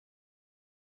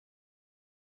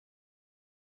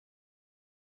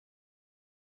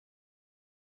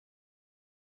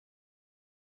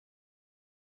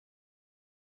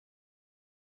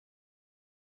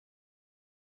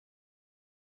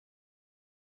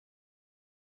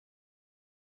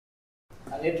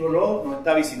Annette Rouleau nos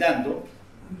está visitando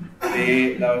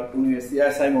de la Universidad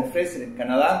de Simon Fraser en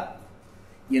Canadá,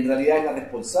 y en realidad es la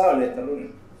responsable de esta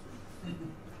reunión.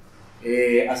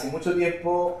 Hace mucho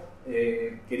tiempo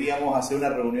queríamos hacer una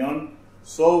reunión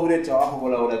sobre trabajo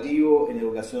colaborativo en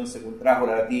educación secundaria, trabajo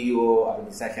colaborativo,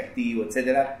 aprendizaje activo,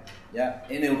 etcétera, ¿ya?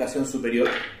 En educación superior,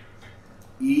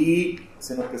 y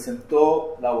se nos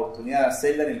presentó la oportunidad de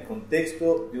hacerla en el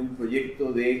contexto de un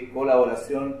proyecto de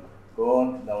colaboración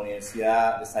con la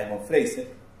Universidad de Simon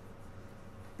Fraser,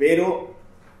 pero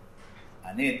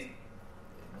Annette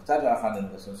no está trabajando en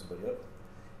educación superior,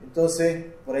 entonces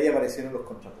por ahí aparecieron los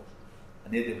contrapuntos.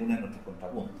 Annette es una de nuestros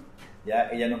contrapuntos, ¿ya?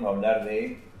 Ella nos va a hablar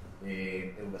de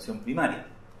educación primaria.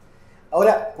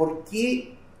 Ahora, ¿por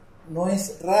qué no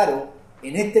es raro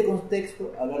en este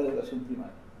contexto hablar de educación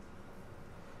primaria?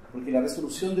 Porque la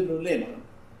resolución de problemas,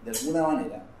 de alguna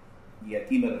manera, y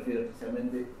aquí me refiero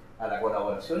especialmente a la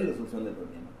colaboración y resolución de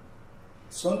problemas,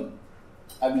 son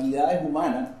habilidades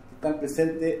humanas que están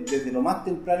presentes desde lo más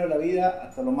temprano de la vida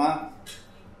hasta lo más,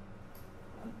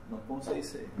 ¿cómo se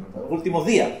dice?, los últimos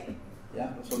días,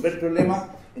 ¿ya? Resolver problemas.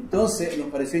 Entonces nos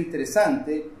pareció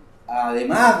interesante,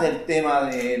 además del tema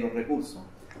de los recursos,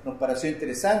 nos pareció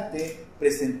interesante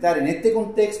presentar en este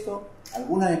contexto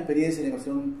algunas experiencias en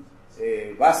educación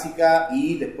básica,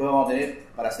 y después vamos a tener,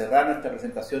 para cerrar nuestra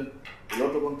presentación, el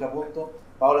otro contrapunto.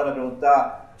 Paula me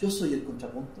preguntaba, ¿yo soy el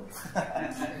contrapunto?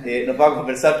 Nos va a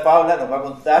conversar Paula, nos va a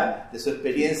contar de su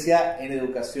experiencia en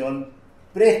educación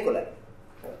preescolar,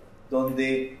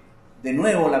 donde de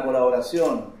nuevo la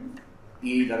colaboración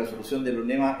y la resolución de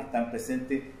problemas están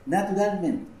presentes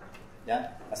naturalmente,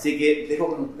 ¿ya? Así que dejo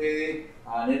con ustedes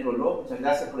a Annette Rouleau. Muchas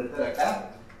gracias por estar acá.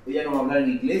 Ella nos va a hablar en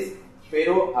inglés,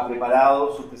 pero ha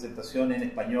preparado su presentación en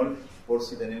español por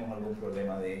si tenemos algún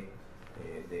problema de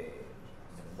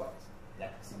lenguaje.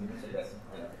 Ya, así que muchas gracias.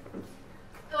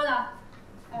 Hola.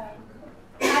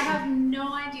 I have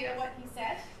no idea what he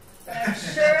said, but I'm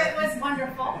sure it was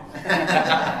wonderful.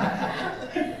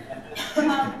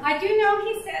 I do know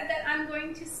he said that I'm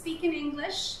going to speak in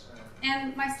English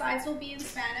and my slides will be in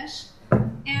Spanish.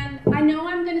 And I know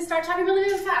I'm going to start talking really,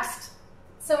 really fast.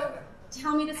 So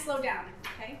tell me to slow down,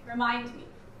 okay? Remind me.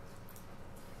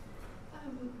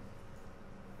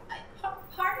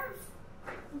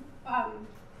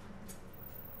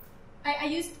 I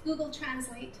used Google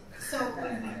Translate, so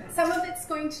some of it's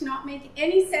going to not make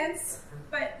any sense,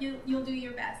 but you'll do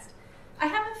your best. I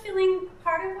have a feeling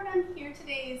part of what I'm here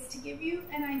today is to give you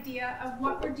an idea of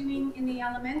what we're doing in the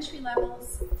elementary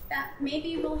levels that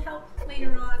maybe will help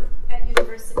later on at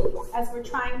university as we're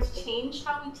trying to change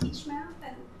how we teach math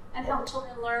and help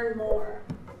children learn more.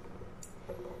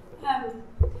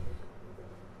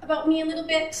 About me a little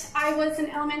bit, I was an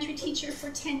elementary teacher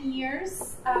for 10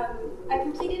 years. I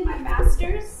completed my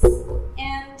master's,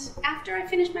 and after I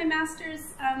finished my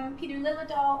master's, Peter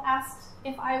Liljedahl asked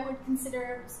if I would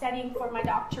consider studying for my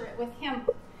doctorate with him.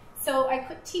 So I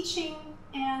quit teaching,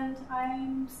 and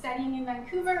I'm studying in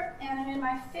Vancouver, and I'm in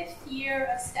my 5th year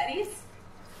of studies.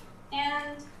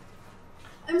 And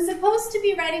I'm supposed to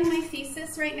be writing my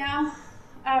thesis right now,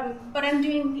 but I'm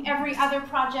doing every other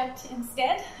project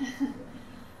instead.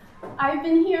 I've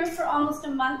been here for almost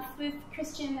a month with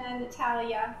Christian and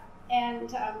Natalia,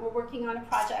 and we're working on a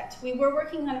project. We were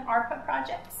working on ARPA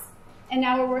projects, and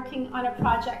now we're working on a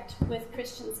project with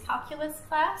Christian's calculus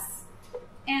class,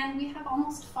 and we have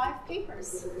almost 5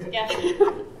 papers together.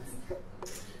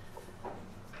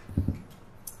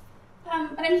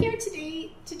 But I'm here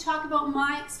today to talk about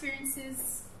my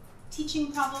experiences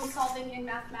teaching problem solving in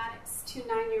mathematics to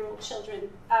 9-year-old children.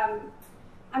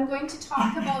 I'm going to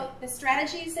talk about the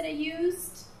strategies that I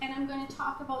used, and I'm going to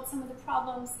talk about some of the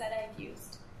problems that I've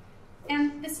used.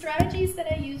 And the strategies that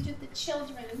I used with the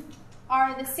children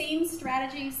are the same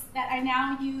strategies that I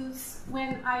now use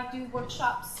when I do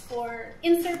workshops for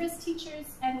in-service teachers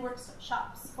and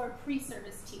workshops for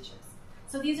pre-service teachers.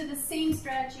 So these are the same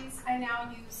strategies I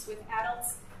now use with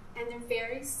adults, and they're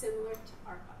very similar to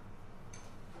ARPA.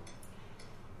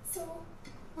 So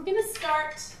we're going to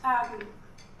start.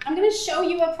 I'm going to show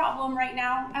you a problem right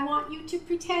now. I want you to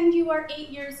pretend you are 8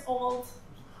 years old.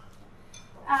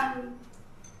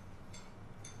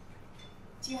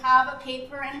 Do you have a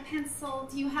paper and a pencil?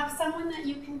 Do you have someone that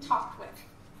you can talk with?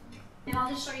 And I'll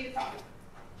just show you the problem.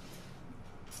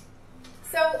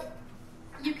 So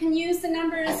you can use the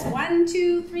numbers 1,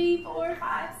 2, 3, 4,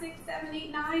 5, 6, 7,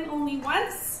 8, 9 only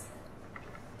once.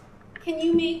 Can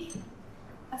you make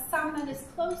a sum that is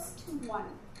close to 1?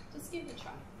 Just give it a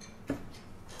try.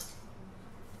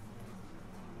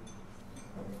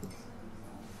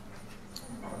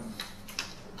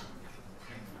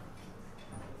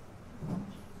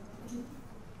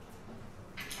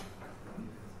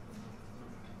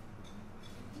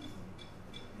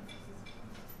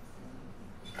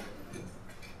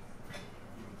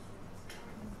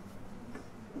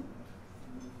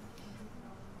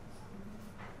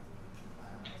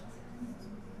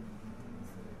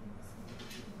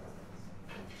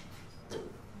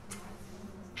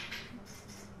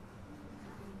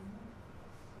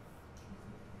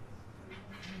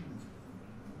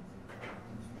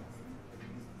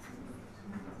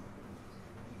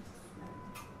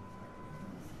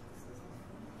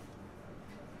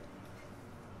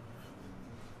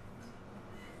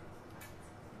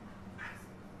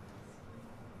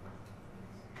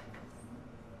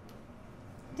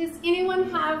 Does anyone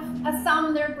have a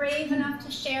sum they're brave enough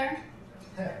to share?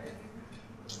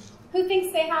 Who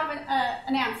thinks they have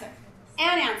an answer?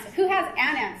 An answer. Who has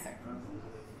an answer?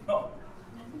 No.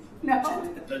 No?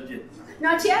 Not yet.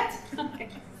 Not yet? Okay.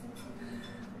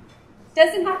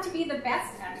 Doesn't have to be the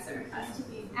best answer. It has to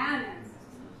be an answer.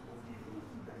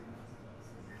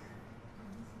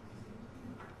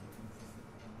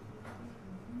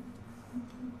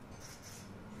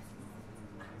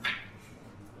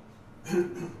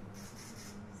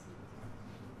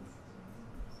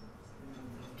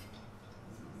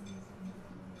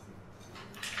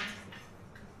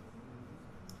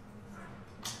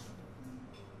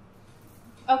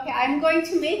 Okay, I'm going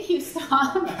to make you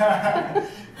stop.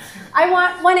 I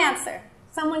want one answer.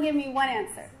 Someone give me one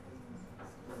answer.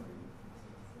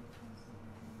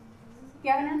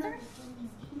 You have an answer?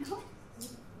 No?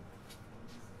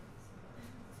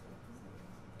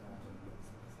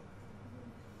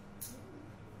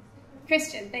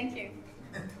 Christian, thank you.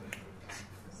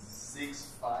 6,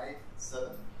 5, 7.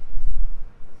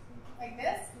 Like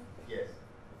this? Yes.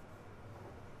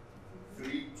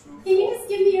 3, 2, 4. Can you just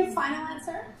give me your final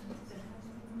answer?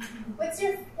 What's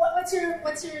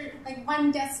your like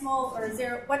one decimal or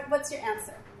zero? What's your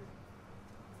answer?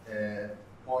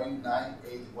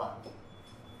 0.981.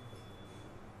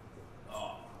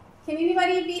 Oh. Can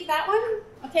anybody beat that one?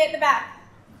 Okay, at the back.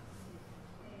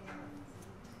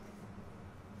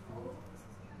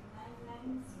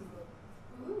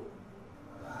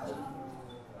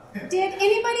 Did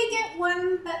anybody get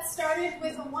one that started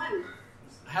with a 1?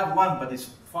 I have one, but it's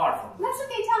far from. That's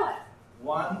okay, tell it.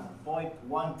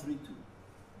 1.132.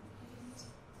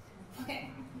 Okay.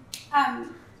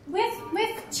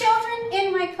 With children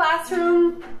in my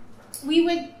classroom, we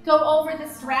would go over the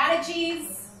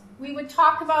strategies. We would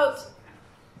talk about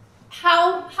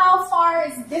how far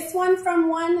is this one from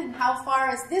 1 and how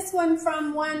far is this one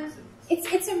from 1.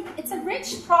 It's a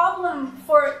rich problem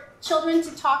for children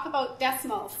to talk about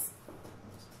decimals.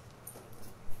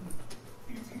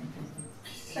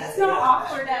 That's not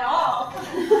awkward at all.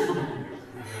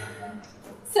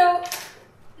 So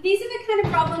these are the kind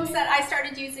of problems that I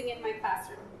started using in my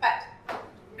classroom.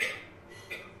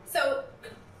 So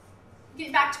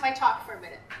get back to my talk for a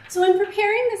minute. So in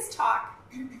preparing this talk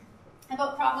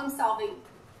about problem solving,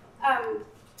 I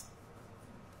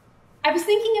was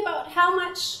thinking about how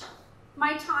much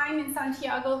my time in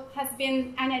Santiago has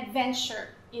been an adventure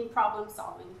in problem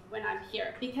solving when I'm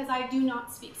here, because I do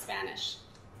not speak Spanish.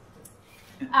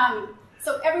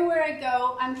 So everywhere I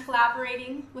go, I'm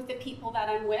collaborating with the people that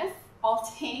I'm with all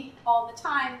day, all the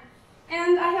time,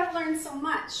 and I have learned so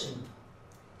much.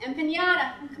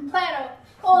 Empanada, completo,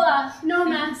 hola, no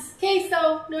más,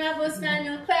 queso, nuevo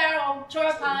español, claro,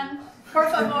 chorpan, por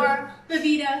favor,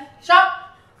 bebida,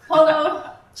 shop, polo,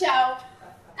 ciao,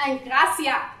 and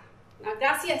gracias. Now,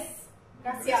 gracias.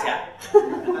 Gracias.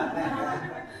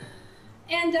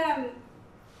 And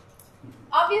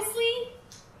obviously,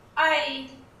 I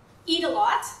eat a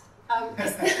lot.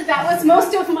 That was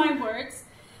most of my words.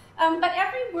 But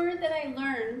every word that I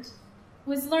learned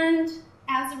was learned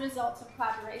as a result of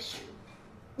collaboration.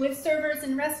 With servers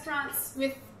in restaurants,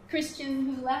 with Christian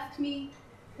who left me,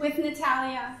 with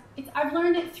Natalia. I've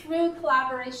learned it through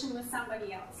collaboration with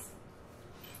somebody else.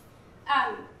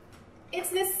 It's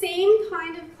the same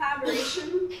kind of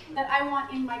collaboration that I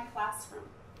want in my classroom,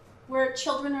 where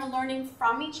children are learning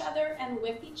from each other and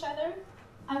with each other.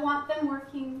 I want them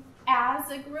working as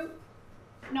a group,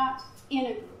 not in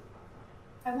a group.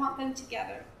 I want them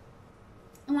together.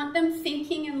 I want them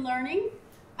thinking and learning.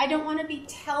 I don't want to be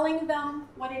telling them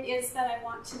what it is that I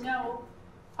want to know.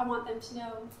 I want them to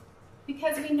know.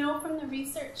 Because we know from the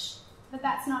research that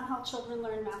that's not how children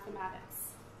learn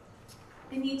mathematics.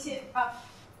 They need to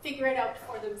figure it out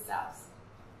for themselves.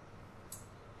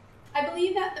 I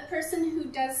believe that the person who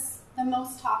does the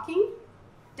most talking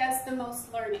does the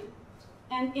most learning.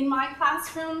 And in my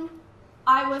classroom,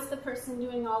 I was the person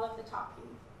doing all of the talking.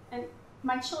 And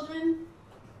my children,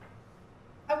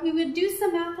 we would do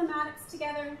some mathematics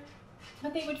together,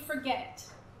 but they would forget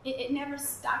it. It never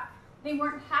stuck. They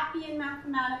weren't happy in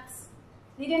mathematics.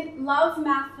 They didn't love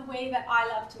math the way that I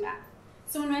loved math.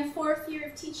 So in my 4th year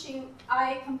of teaching,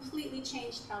 I completely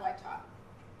changed how I taught.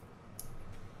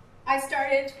 I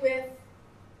started with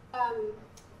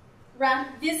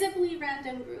visibly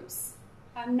random groups,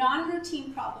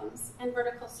 non-routine problems, and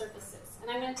vertical surfaces.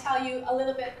 And I'm going to tell you a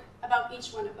little bit about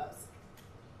each one of those.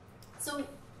 So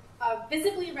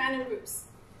visibly random groups.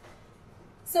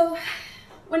 So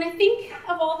when I think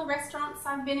of all the restaurants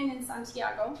I've been in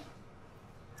Santiago,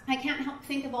 I can't help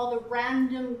think of all the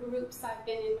random groups I've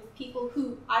been in with people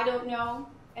who I don't know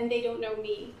and they don't know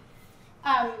me.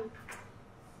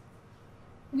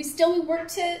 we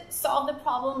worked to solve the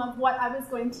problem of what I was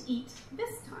going to eat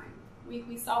this time.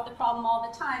 We solved the problem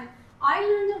all the time. I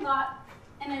learned a lot,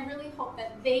 and I really hope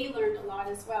that they learned a lot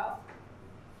as well.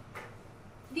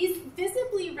 These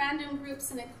visibly random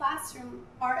groups in a classroom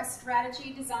are a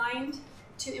strategy designed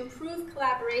to improve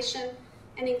collaboration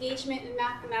and engagement in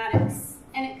mathematics,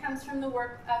 and it comes from the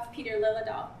work of Peter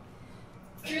Liljedahl.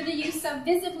 Through the use of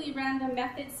visibly random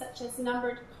methods such as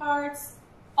numbered cards,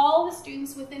 all the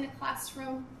students within a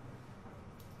classroom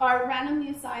are randomly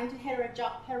assigned to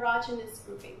heterogeneous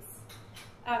groupings.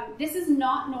 This is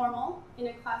not normal in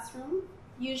a classroom.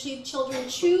 Usually children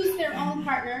choose their own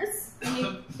partners,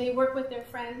 and they work with their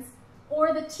friends,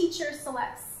 or the teacher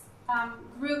selects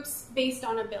groups based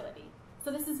on ability.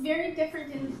 So this is very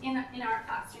different in our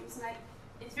classrooms, and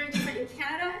it's very different in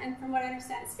Canada, and from what I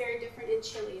understand, it's very different in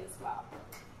Chile as well.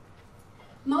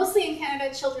 Mostly in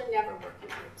Canada, children never work in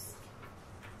groups.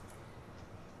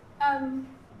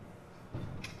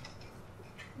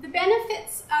 The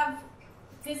benefits of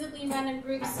visibly random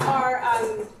groups are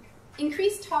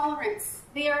increased tolerance.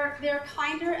 They're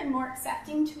kinder and more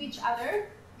accepting to each other,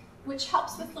 which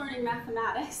helps with learning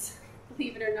mathematics,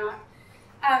 believe it or not.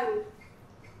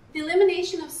 The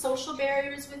elimination of social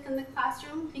barriers within the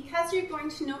classroom, because you're going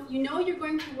to you're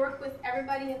going to work with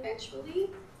everybody eventually.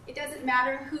 It doesn't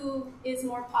matter who is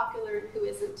more popular and who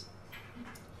isn't.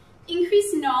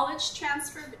 Increased knowledge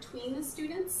transfer between the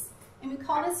students, and we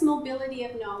call this mobility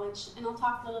of knowledge, and I'll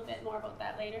talk a little bit more about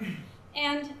that later.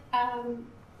 And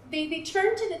they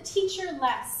turn to the teacher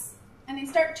less, and they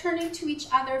start turning to each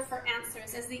other for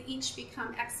answers as they each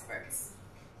become experts.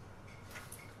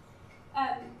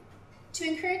 To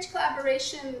encourage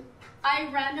collaboration, I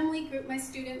randomly group my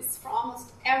students for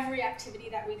almost every activity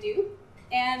that we do.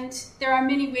 And there are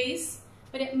many ways,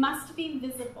 but it must be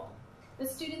visible. The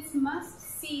students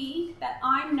must see that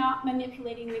I'm not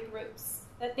manipulating the groups,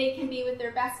 that they can be with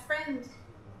their best friend,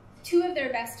 two of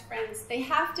their best friends. They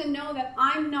have to know that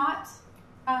I'm not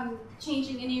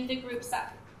changing any of the groups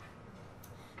up.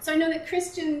 So I know that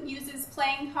Christian uses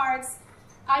playing cards.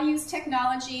 I use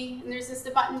technology, and there's just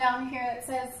a button down here that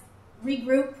says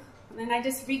regroup, and then I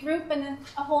just regroup, and then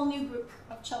a whole new group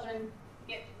of children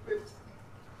get grouped.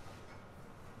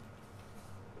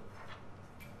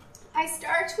 I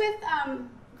start with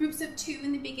groups of 2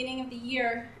 in the beginning of the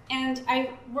year, and I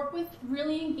work with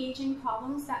really engaging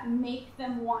problems that make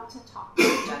them want to talk to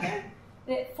each other,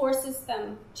 that forces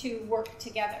them to work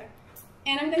together.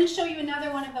 And I'm going to show you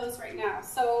another one of those right now.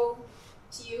 So,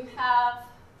 do you have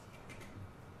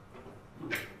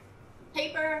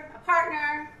paper, a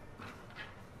partner?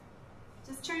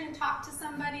 Just turn and talk to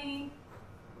somebody.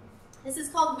 This is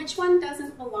called Which One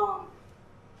Doesn't Belong?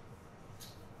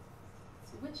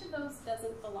 So which of those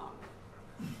doesn't belong?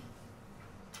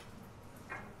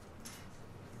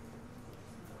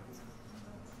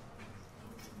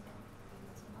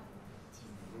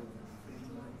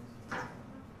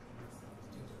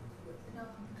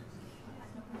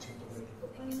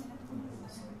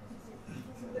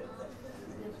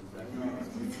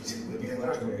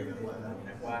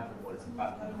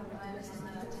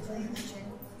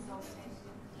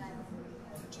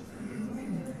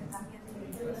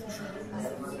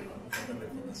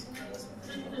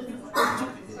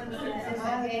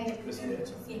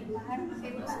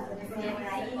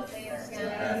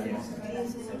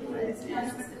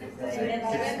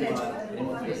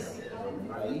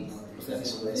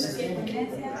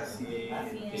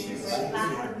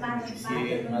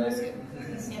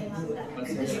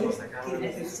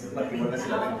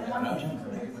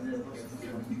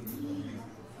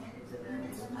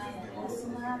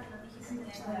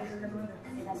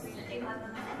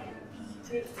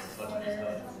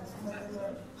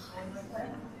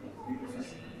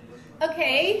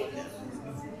 Okay.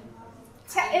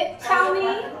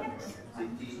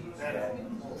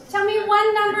 Tell me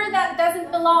one number that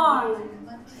doesn't belong.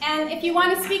 And if you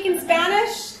want to speak in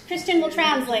Spanish, Christian will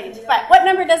translate. But what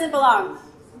number doesn't belong?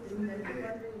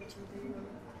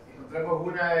 Encontramos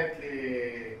una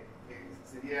que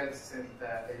sería el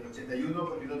 81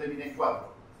 porque no termina en 4.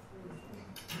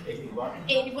 81.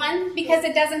 81, because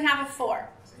it doesn't have a 4.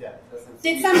 Yeah,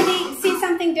 Did somebody see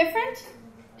something different?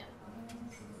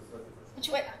 Which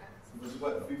way?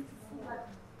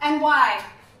 And why?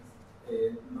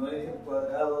 No es el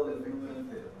cuadrado del número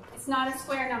entero. It's not a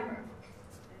square number.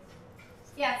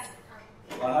 Yes.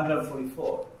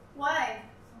 144. Why?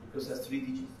 Because it has 3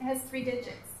 digits. It has 3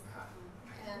 digits.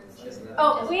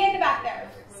 Oh, way at the back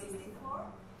there. 64.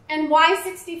 And why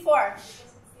 64? Because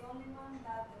it's the only one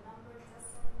that the number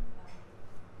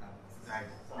doesn't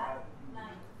 9.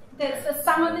 That's the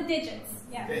sum of the digits.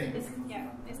 Yeah,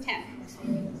 it's 10.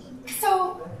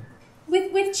 So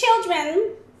with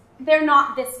children, they're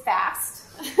not this fast.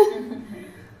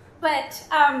 But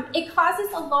it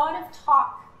causes a lot of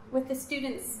talk with the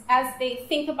students as they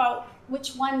think about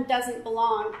which one doesn't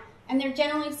belong. And they're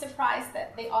generally surprised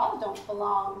that they all don't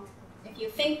belong if you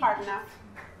think hard enough.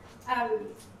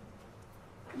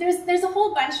 There's a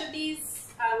whole bunch of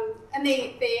these, and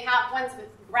they have ones with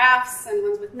graphs and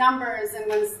ones with numbers and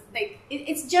ones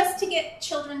it's just to get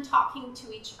children talking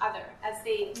to each other as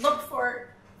they look for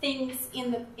things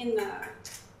in the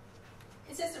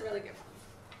it's just a really good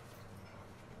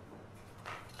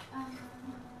one.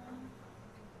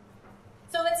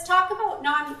 So let's talk about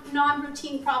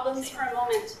non-routine problems for a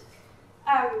moment.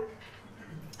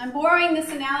 I'm borrowing this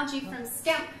analogy from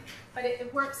STEM, but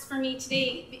it works for me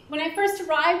today. When I first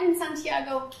arrived in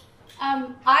Santiago,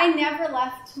 I never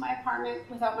left my apartment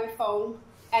without my phone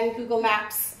and Google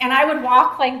Maps, and I would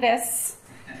walk like this.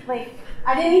 Like,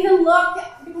 I didn't even look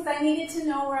because I needed to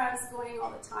know where I was going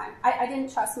all the time. I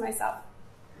didn't trust myself.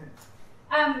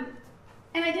 And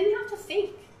I didn't have to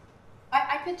think.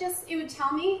 I could just, it would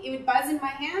tell me, it would buzz in my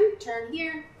hand, turn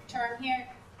here, turn here.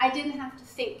 I didn't have to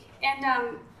think. And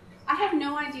I had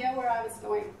no idea where I was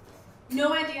going.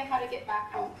 No idea how to get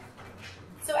back home.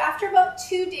 So after about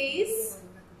 2 days,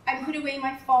 I put away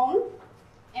my phone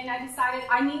and I decided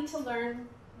I need to learn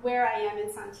where I am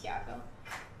in Santiago.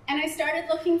 And I started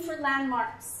looking for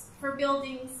landmarks, for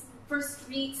buildings, for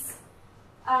streets.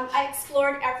 I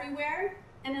explored everywhere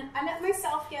and I let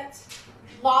myself get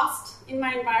lost in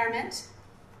my environment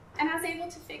and I was able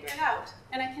to figure it out.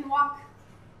 And I can walk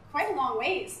quite a long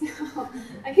ways now.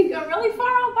 I can go really far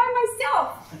out by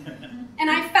myself. And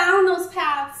I found those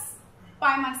paths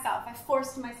by myself. I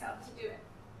forced myself to do it.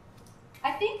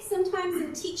 I think sometimes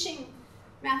in teaching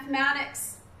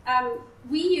mathematics,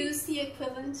 we use the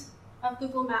equivalent of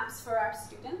Google Maps for our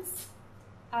students.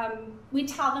 We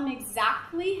tell them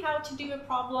exactly how to do a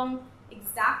problem,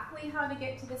 exactly how to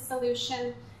get to the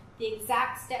solution, the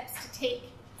exact steps to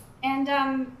take, and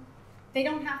they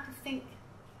don't have to think.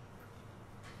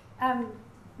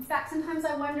 In fact, sometimes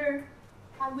I wonder,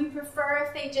 we prefer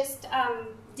if they just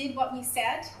did what we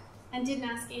said and didn't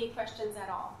ask any questions at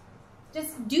all.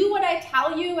 Just do what I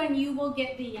tell you and you will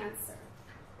get the answer.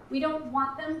 We don't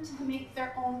want them to make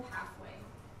their own pathway.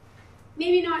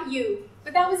 Maybe not you,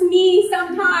 but that was me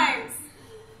sometimes.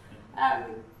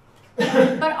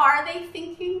 But are they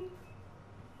thinking?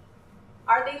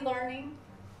 Are they learning?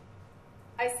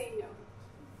 I say no.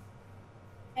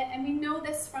 And we know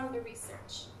this from the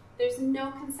research. There's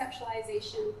no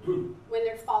conceptualization when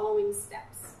they're following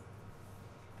steps.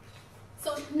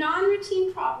 So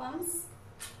non-routine problems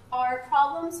are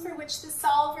problems for which the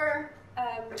solver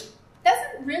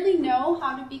doesn't really know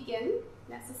how to begin,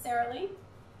 necessarily.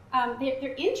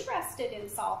 They're interested in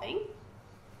solving,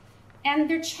 and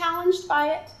they're challenged by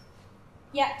it,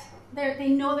 yet they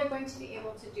know they're going to be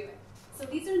able to do it. So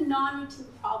these are non-routine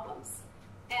problems,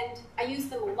 and I use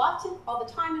them a lot, all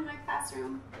the time in my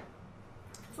classroom.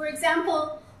 For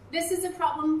example, this is a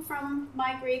problem from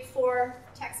my grade 4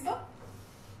 textbook,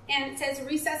 and it says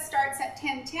recess starts at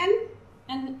 10:10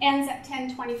 and ends at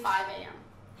 10:25 a.m.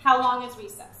 How long is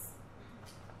recess?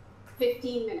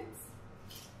 15 minutes.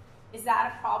 Is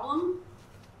that a problem?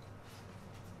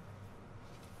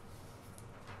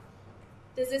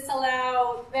 Does this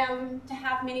allow them to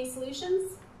have many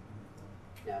solutions?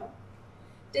 No.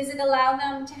 Does it allow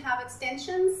them to have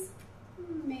extensions?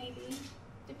 Maybe,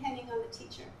 depending on the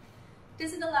teacher.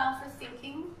 Does it allow for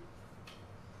thinking?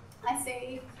 I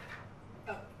say,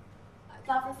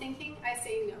 allow for thinking? I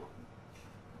say no.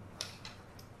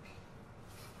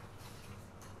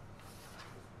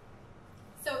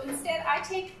 So instead, I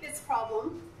take this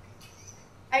problem,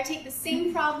 I take the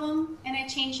same problem and I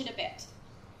change it a bit.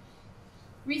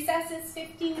 Recess is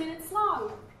 15 minutes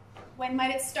long. When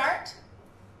might it start?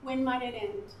 When might it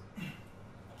end?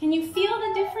 Can you feel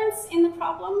the difference in the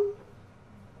problem?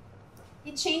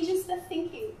 It changes the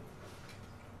thinking.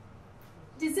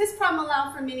 Does this problem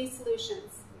allow for many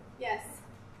solutions? Yes.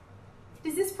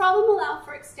 Does this problem allow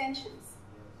for extensions?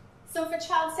 So if a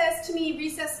child says to me,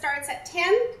 recess starts at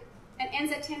 10 and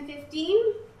ends at 10:15,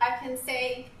 I can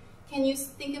say, can you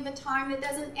think of a time that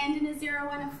doesn't end in a 0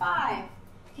 and a 5?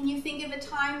 Can you think of a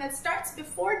time that starts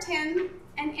before 10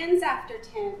 and ends after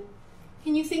 10?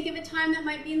 Can you think of a time that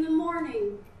might be in the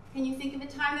morning? Can you think of a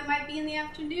time that might be in the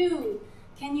afternoon?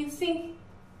 Can you think?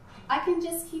 I can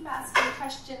just keep asking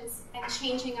questions and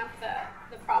changing up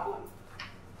the problem.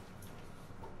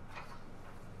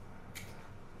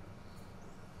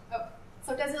 Oh,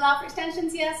 so does it allow for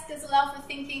extensions? Yes. Does it allow for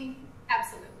thinking?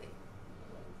 Absolutely.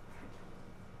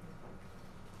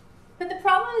 But the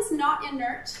problem is not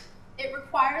inert. it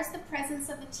requires the presence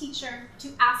of a teacher to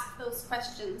ask those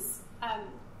questions.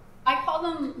 I call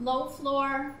them low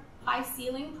floor, high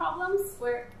ceiling problems,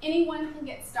 where anyone can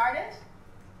get started,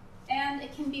 and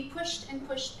it can be pushed and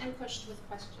pushed and pushed with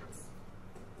questions.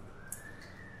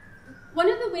 One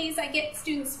of the ways I get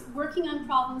students working on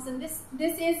problems, and this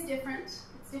is different,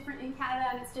 it's different in Canada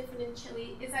and it's different in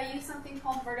Chile, is I use something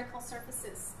called vertical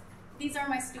surfaces. These are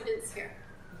my students here.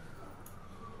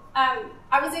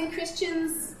 I was in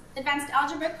Christian's advanced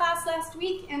algebra class last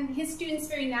week, and his students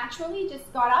very naturally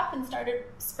just got up and started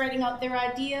spreading out their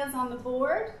ideas on the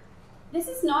board. This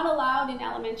is not allowed in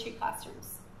elementary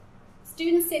classrooms.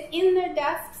 Students sit in their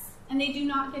desks and they do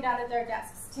not get out of their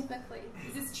desks typically.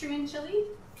 Is this true in Chile?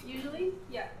 Usually?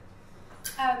 Yeah.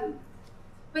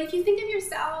 But if you think of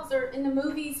yourselves or in the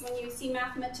movies when you see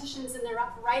mathematicians and they're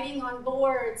up writing on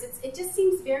boards, it just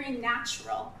seems very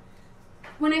natural.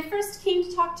 When I first came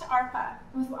to talk to ARPA,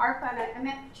 with ARPA, and I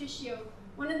met Patricio,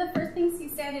 one of the first things he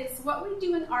said is, what we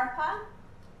do in ARPA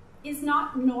is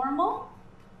not normal,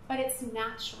 but it's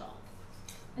natural.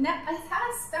 And that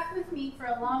has stuck with me for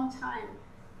a long time.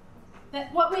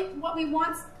 That what we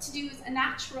want to do is a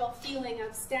natural feeling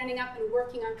of standing up and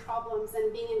working on problems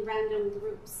and being in random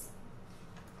groups.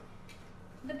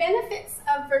 The benefits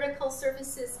of vertical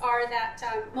surfaces are that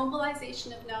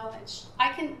mobilization of knowledge.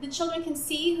 The children can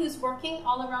see who's working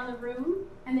all around the room,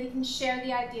 and they can share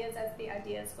the ideas as the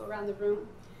ideas go around the room.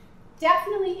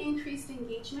 Definitely increased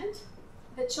engagement.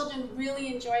 The children really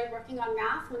enjoy working on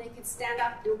math when they can stand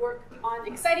up and work on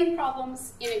exciting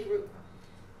problems in a group.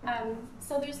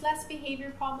 So there's less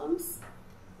behavior problems,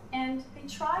 and they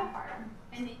try harder,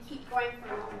 and they keep going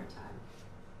for a longer time.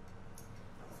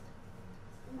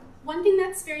 One thing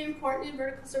that's very important in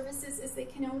vertical surfaces is they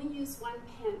can only use one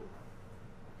pen.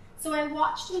 So I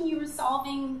watched when you were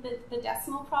solving the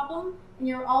decimal problem, and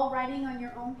you're all writing on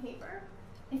your own paper.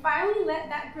 If I only let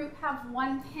that group have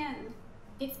one pen,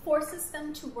 it forces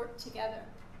them to work together.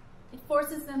 It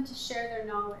forces them to share their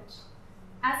knowledge.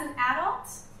 As an adult,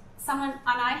 and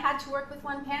I had to work with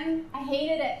one pen, I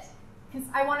hated it because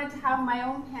I wanted to have my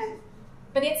own pen.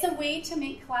 But it's a way to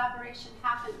make collaboration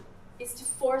happen, is to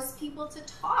force people to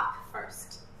talk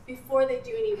first before they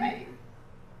do any writing.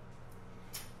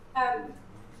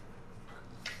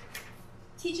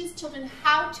 Teaches children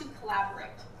how to collaborate.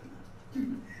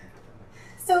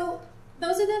 So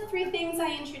those are the three things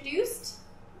I introduced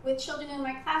with children in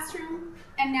my classroom,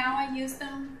 and now I use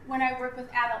them when I work with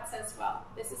adults as well.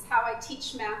 This is how I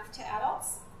teach math to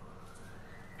adults.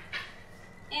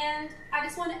 And I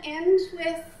just want to end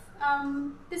with,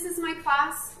 this is my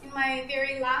class in my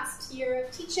very last year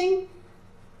of teaching,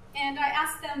 and I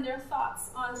asked them their thoughts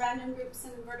on random groups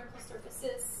and vertical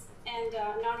surfaces and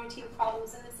non-routine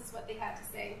problems, and this is what they had to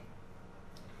say.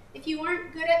 If you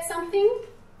aren't good at something,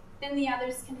 then the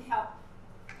others can help.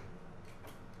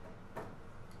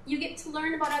 You get to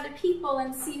learn about other people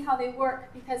and see how they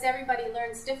work because everybody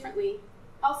learns differently.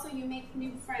 Also, you make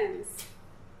new friends.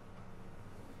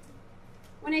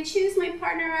 When I choose my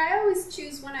partner, I always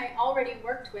choose one I already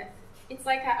worked with. It's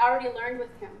like I already learned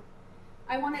with him.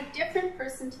 I want a different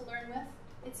person to learn with.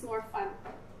 It's more fun.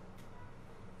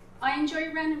 I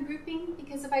enjoy random grouping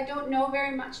because if I don't know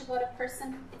very much about a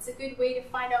person, it's a good way to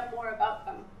find out more about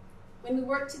them. When we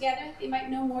work together, they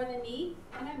might know more than me,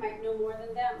 and I might know more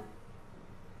than them.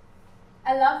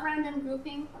 I love random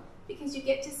grouping because you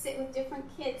get to sit with different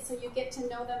kids so you get to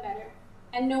know them better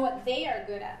and know what they are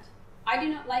good at. I do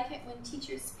not like it when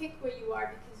teachers pick where you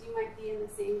are because you might be in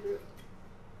the same group.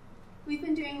 We've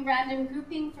been doing random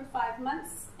grouping for 5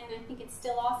 months, and I think it's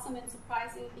still awesome and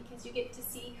surprising because you get to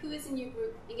see who is in your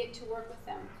group and get to work with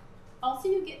them. Also,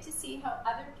 you get to see how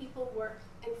other people work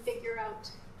and figure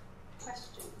out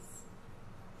questions.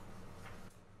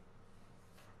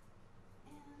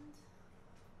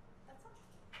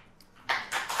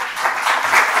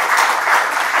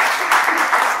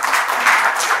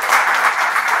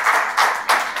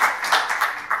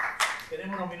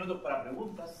 Tenemos unos minutos para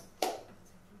preguntas,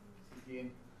 así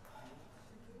que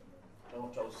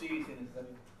vamos a traducir si es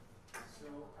necesario. So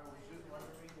I was just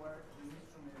wondering what the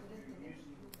instrument you're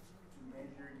using to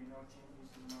measure, changes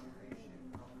in motivation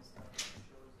and all this stuff that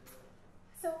shows there.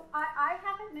 So I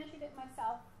haven't measured it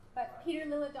myself, but Peter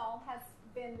Liljedahl has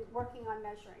been working on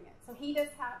measuring it. So he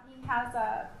has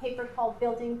a paper called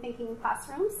Building Thinking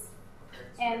Classrooms,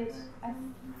 and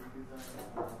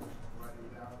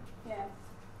yeah.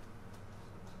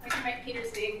 I can write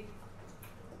Peter's name.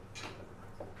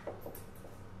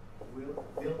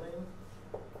 Building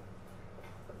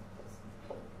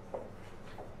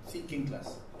Thinking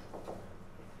Class.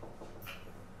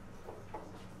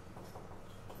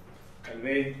 Tal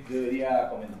vez debería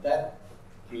comentar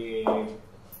que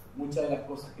muchas de las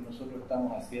cosas que nosotros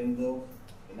estamos haciendo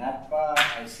en Arpa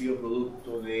han sido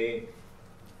producto de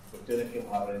cuestiones que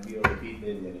hemos aprendido de Peter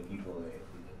y del equipo de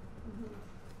Peter.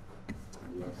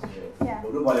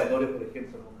 Los grupos aleatorios, por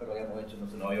ejemplo, nunca lo habíamos hecho, no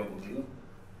se nos había ocurrido,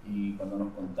 y cuando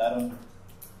nos contaron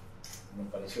nos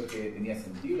pareció que tenía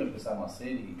sentido, lo empezamos a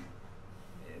hacer y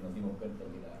nos dimos cuenta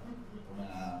que era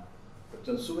una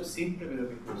cuestión súper simple, pero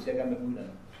que producía cambios muy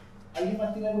grandes. ¿Alguien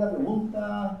más tiene alguna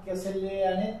pregunta que hacerle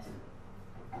a Annette?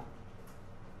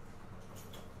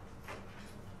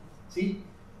 ¿Sí?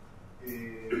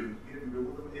 Mi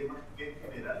pregunta es más que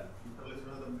general, y está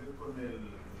relacionada también con este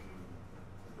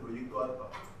proyecto ARPA.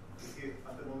 Es que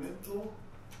hasta el momento,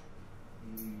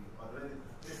 y a través de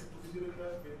tres exposiciones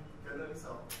que han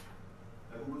realizado,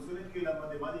 la conclusión es que las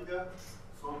matemáticas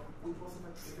son mucho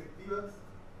más efectivas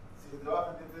si se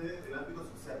trabajan desde el ámbito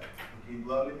social, porque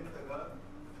indudablemente acá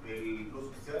lo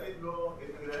social es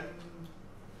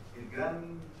el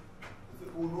gran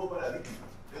un nuevo paradigma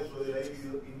dentro de la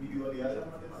individualidad de las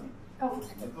matemáticas.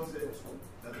 Entonces,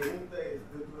 la pregunta es,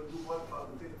 dentro del grupo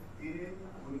ARPA, ¿ustedes tienen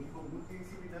un equipo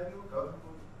multidisciplinario que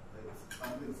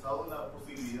han pensado la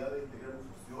posibilidad de integrar un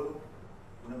sociólogo,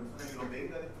 una persona que no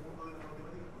venga de este mundo de las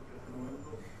matemáticas? Porque hasta el momento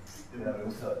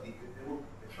hemos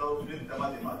estado frente a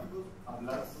matemáticos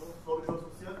hablando sobre lo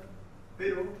social,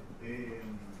 pero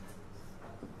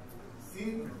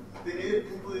sin tener el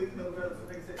punto de vista de una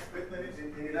persona que sea experta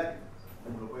en el área,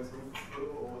 como lo puede ser un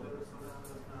sociólogo o otra persona.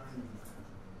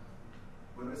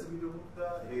 Bueno, esa es mi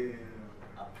pregunta.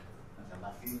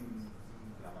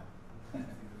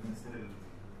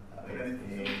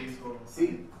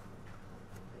 Sí.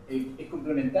 ¿Es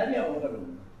complementaria o otra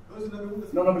pregunta? No, es una pregunta.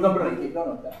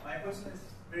 No, está. My question is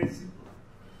very simple.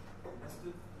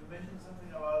 You mentioned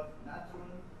something about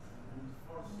natural and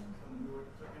force when we were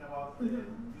talking about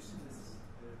using this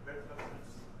vertical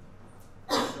terms.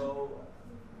 So,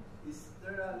 is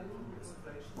there a little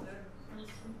contradiction there?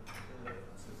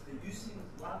 So using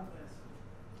one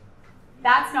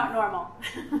That's not normal.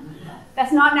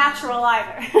 That's not natural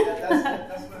either.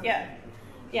 that's what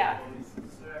Yeah.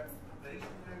 Is there a contradiction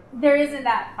there? There isn't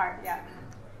that part, yeah.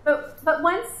 But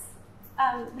once,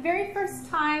 the very first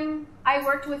time I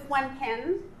worked with one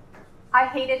pen, I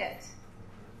hated it.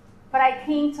 But I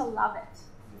came to love it.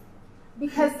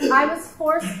 Because I was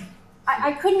forced,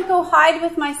 I couldn't go hide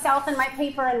with myself and my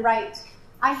paper and write.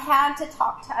 I had to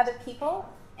talk to other people.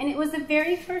 And it was the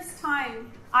very first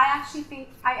time I actually think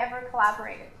I ever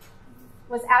collaborated.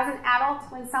 Was as an adult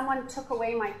when someone took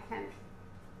away my pen.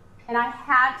 And I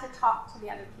had to talk to the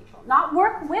other people. Not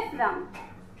work with them.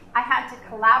 I had to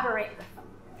collaborate with them.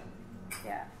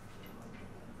 Yeah.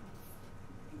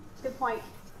 Good point.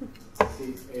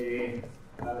 Sí,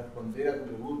 para responder a tu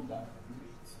pregunta,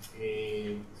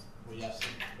 voy a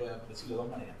decirlo de dos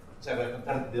maneras. O sea, voy a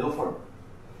contar de dos formas.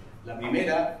 La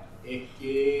primera es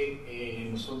que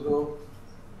nosotros,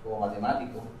 como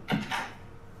matemáticos,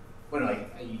 bueno,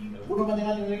 hay algunos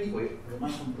matemáticos en el equipo, pero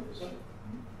más son profesores,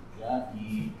 ¿ya?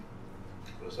 Y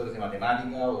profesores de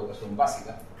matemática o de educación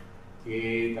básica,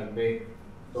 que tal vez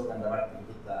tocan la parte que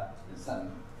tú estás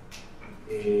pensando.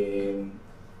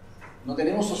 No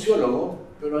tenemos sociólogos,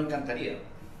 pero nos encantaría.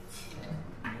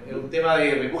 Es un tema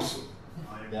de recursos.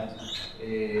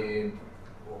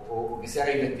 O que se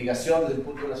haga investigación desde el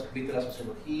punto de vista de la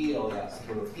sociología o de la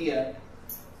psicología.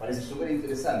 Parece súper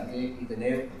interesante y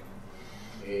tener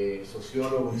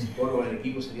sociólogos y psicólogos en el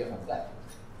equipo sería fantástico.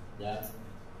 ¿Ya?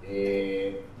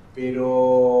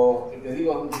 Pero, te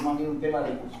digo, es más bien un tema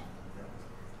de recursos.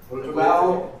 Por otro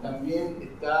lado, también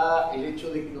está el hecho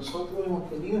de que nosotros hemos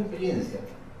tenido experiencia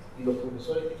y los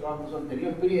profesores que trabajan con nosotros han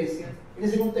tenido experiencia en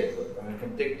ese contexto, en el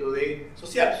contexto de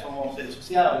social, somos seres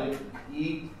sociables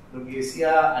y lo que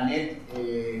decía Annette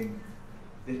de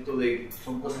esto de que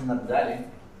son cosas naturales,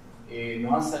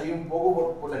 nos han salido un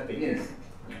poco por la experiencia.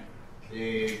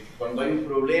 Cuando hay un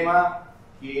problema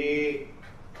que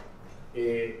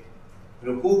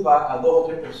preocupa a 2 o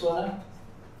 3 personas,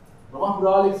 lo más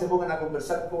probable es que se pongan a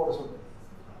conversar cómo resolver.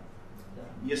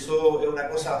 Y eso es una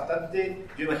cosa bastante,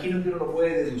 yo imagino que uno lo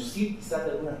puede deducir quizás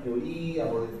de alguna teoría,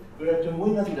 pero esto es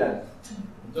muy natural.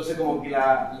 Entonces como que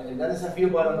el gran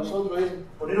desafío para nosotros es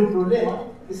poner un problema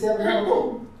que sea para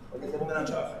todos, para que se pongan a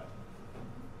trabajar.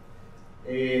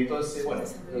 Entonces, bueno,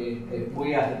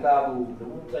 muy acertada tu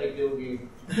pregunta y creo que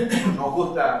nos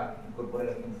gusta incorporar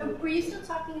aquí. Were you still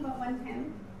talking about one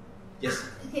pen? Yes.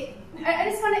 Okay, I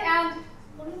just want to add,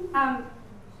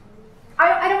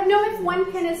 I don't know if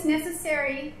one pen is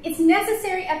necessary. It's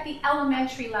necessary at the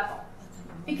elementary level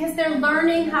because they're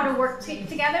learning how to work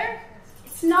together.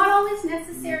 It's not always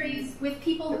necessary with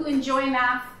people who enjoy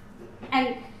math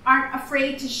and aren't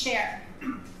afraid to share.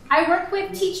 I work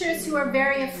with teachers who are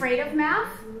very afraid of math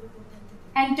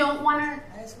and don't want to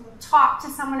talk to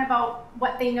someone about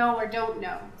what they know or don't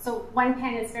know. So one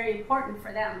pen is very important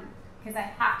for them because I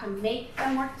have to make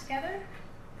them work together.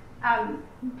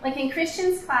 Like in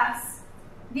Christian's class,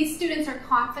 these students are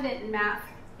confident in math.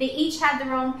 They each had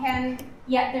their own pen,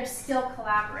 yet they're still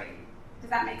collaborating. Does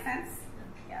that make sense?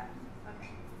 Yeah.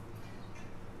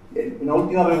 Okay. Una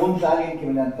última pregunta, alguien que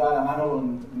me levantaba la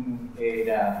mano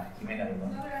era Jimena,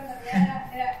 perdón. No, pero en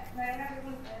realidad era una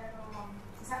pregunta, era como,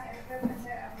 o sea,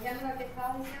 apoyando lo que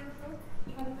estaba diciendo tú,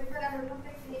 y con respecto a la pregunta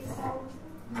que hizo,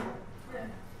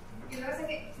 y lo que pasa es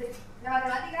que la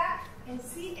matemática en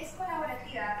sí es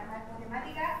colaborativa. La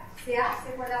matemática se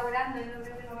hace colaborando, y no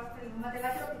creo que no va a ser ningún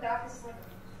matemático que trabaje solo.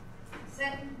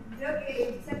 Creo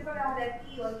que ser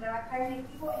colaborativo y trabajar en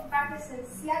equipo es parte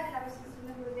esencial de la resolución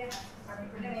de problemas, para el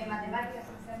problema de matemáticas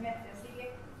esencialmente. Así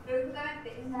que creo que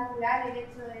justamente es natural el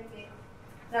hecho de que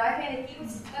trabajen en equipo y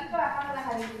se están trabajando las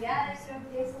habilidades, creo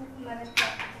que eso es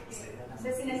fundamental. No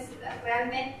sé si necesitas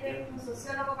realmente un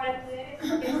sociólogo para estudiar eso,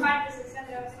 porque es parte esencial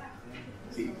de la matemática.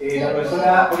 Sí, la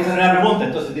profesora, porque esa es una pregunta,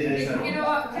 entonces tiene que ser. Quiero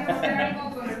hacer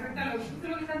algo con respecto a lo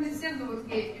que están diciendo,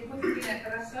 porque yo encuentro que tiene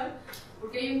razón,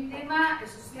 porque hay un tema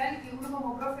social que uno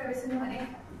como profe a veces no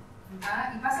maneja.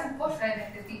 Y pasan cosas en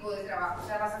este tipo de trabajo, o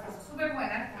sea, pasan cosas súper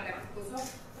buenas, como la que puso,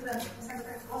 pero también pasan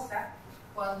otras cosas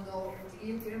cuando los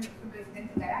chiquillos tienen, por ejemplo,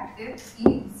 diferente carácter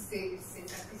y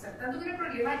saltando con el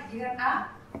problema llegan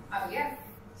a pelear.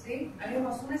 ¿Sí? A mí me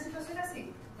pasó una situación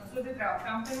así. Nosotros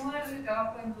trabajamos en un modelo de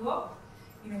trabajo en dúo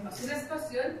y nos pasó una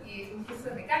situación y un curso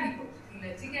de mecánico. Y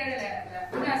la chica era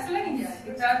una sola niña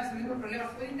que estaba resolviendo un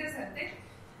problema muy interesante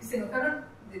y se enojaron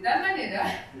de tal manera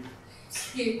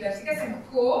que la chica se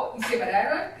enojó y se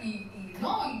pararon y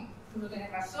tú no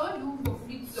tienes razón, y hubo un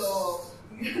conflicto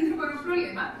grande por un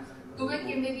problema. Tuve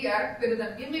que mediar, pero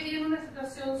también me vi en una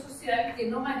situación social que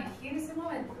no manejé en ese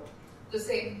momento.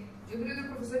 Entonces, yo creo que el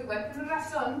profesor igual tiene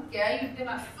razón, que hay un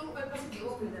tema súper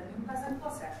positivo, pero también pasan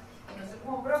cosas. Y nosotros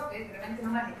como profes realmente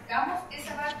no manejamos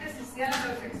esa parte esencial de la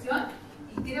reflexión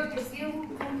y creo que sí es un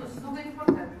punto súper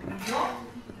importante. Yo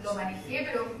lo manejé,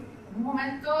 pero en un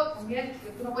momento también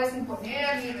tú no puedes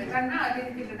imponer ni retar nada,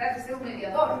 tienes que tratar de ser un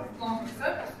mediador como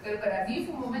profesor, pero para mí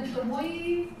fue un momento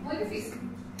muy, muy difícil.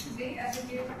 ¿Sí? Así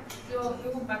que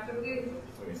yo comparto lo que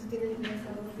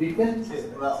 ¿Cristian?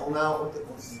 Sí, una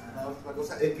otra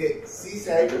cosa es que sí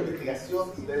se ha hecho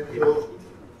investigación dentro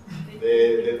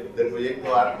del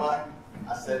proyecto ARPA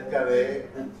acerca de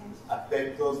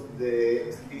aspectos de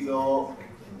estilo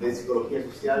de psicología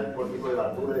social por tipo de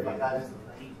apertura de bajadas,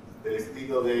 del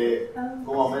estilo de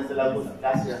cómo aumenta la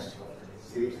autoeficacia,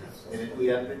 ¿sí?, en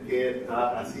estudiantes que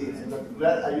trabajan así. En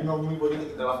particular, hay uno muy bonito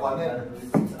que trabajó Annette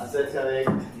acerca de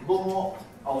cómo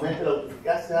aumenta la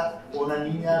autoeficacia con una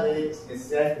niña de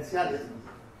necesidades especiales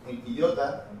en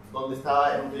Quillota, donde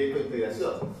estaba en un proyecto de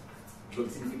integración. Lo que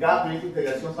significaba proyecto de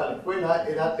integración para la escuela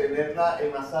era tenerla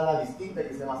en una sala distinta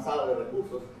que se llama sala de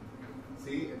recursos,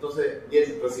 ¿sí? Entonces,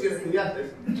 reciben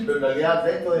estudiantes, pero en realidad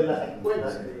dentro de las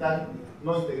escuelas están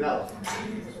no integrados.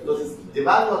 Entonces,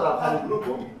 llevarlo a trabajar en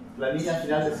grupo, la niña al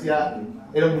final decía,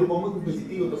 era un grupo muy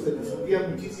competitivo, entonces me sentía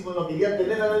muchísimo, no quería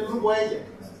tener en el grupo a ella.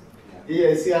 Y ella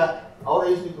decía, ahora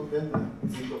yo estoy contenta, y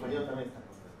mis compañeros también están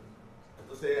contentos.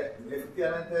 Entonces,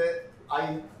 efectivamente,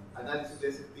 hay análisis de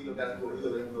ese estilo que han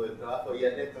ocurrido dentro del trabajo y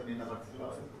Annette también ha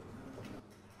participado.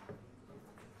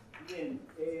 Bien,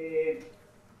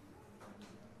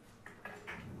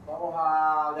 vamos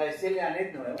a agradecerle a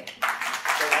Annette nuevo.